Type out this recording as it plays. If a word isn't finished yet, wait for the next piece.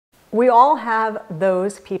We all have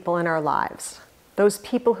those people in our lives, those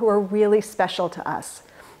people who are really special to us,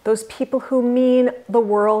 those people who mean the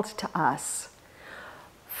world to us.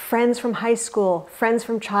 Friends from high school, friends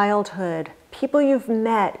from childhood, people you've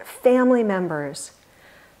met, family members.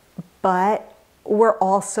 But we're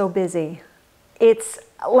all so busy. It's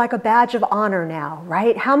like a badge of honor now,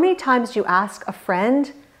 right? How many times do you ask a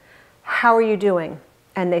friend, how are you doing?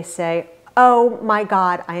 And they say, oh my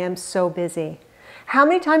God, I am so busy. How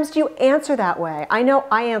many times do you answer that way? I know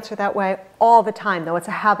I answer that way all the time, though it's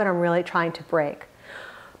a habit I'm really trying to break.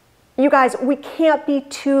 You guys, we can't be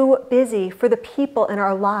too busy for the people in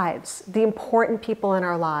our lives, the important people in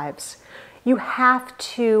our lives. You have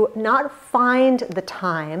to not find the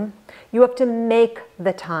time, you have to make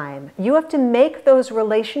the time. You have to make those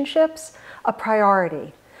relationships a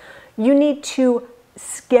priority. You need to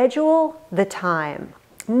schedule the time.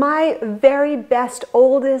 My very best,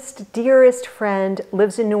 oldest, dearest friend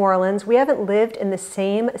lives in New Orleans. We haven't lived in the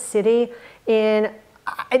same city in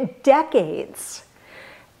decades.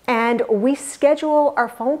 And we schedule our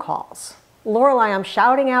phone calls. Lorelei, I'm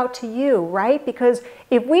shouting out to you, right? Because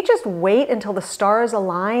if we just wait until the stars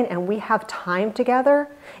align and we have time together,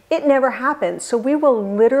 it never happens. So we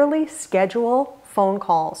will literally schedule phone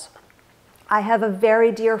calls. I have a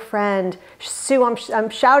very dear friend, Sue. I'm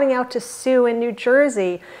shouting out to Sue in New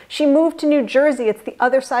Jersey. She moved to New Jersey. It's the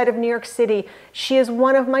other side of New York City. She is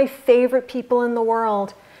one of my favorite people in the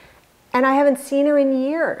world. And I haven't seen her in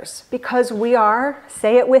years because we are,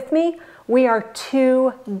 say it with me, we are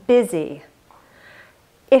too busy.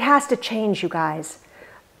 It has to change, you guys.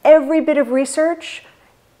 Every bit of research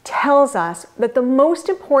tells us that the most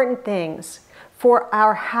important things for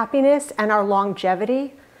our happiness and our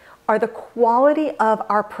longevity are the quality of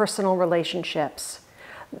our personal relationships,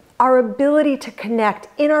 our ability to connect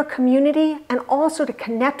in our community and also to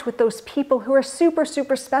connect with those people who are super,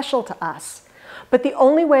 super special to us. But the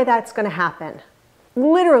only way that's going to happen,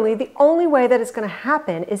 literally the only way that it's going to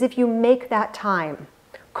happen is if you make that time,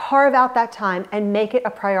 carve out that time and make it a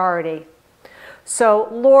priority. So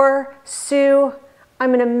Laura, Sue, I'm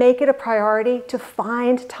going to make it a priority to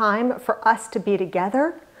find time for us to be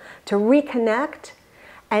together, to reconnect,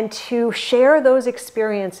 and to share those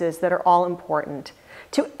experiences that are all important.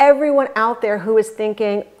 To everyone out there who is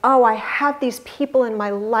thinking, oh, I have these people in my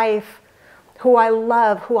life who I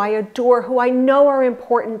love, who I adore, who I know are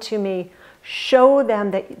important to me, show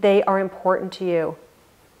them that they are important to you.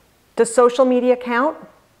 Does social media count?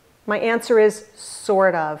 My answer is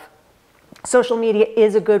sort of. Social media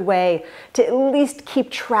is a good way to at least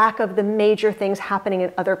keep track of the major things happening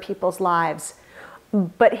in other people's lives.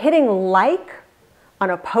 But hitting like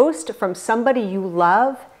on a post from somebody you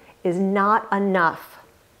love is not enough.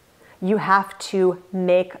 You have to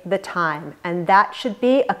make the time, and that should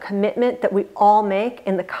be a commitment that we all make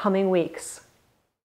in the coming weeks.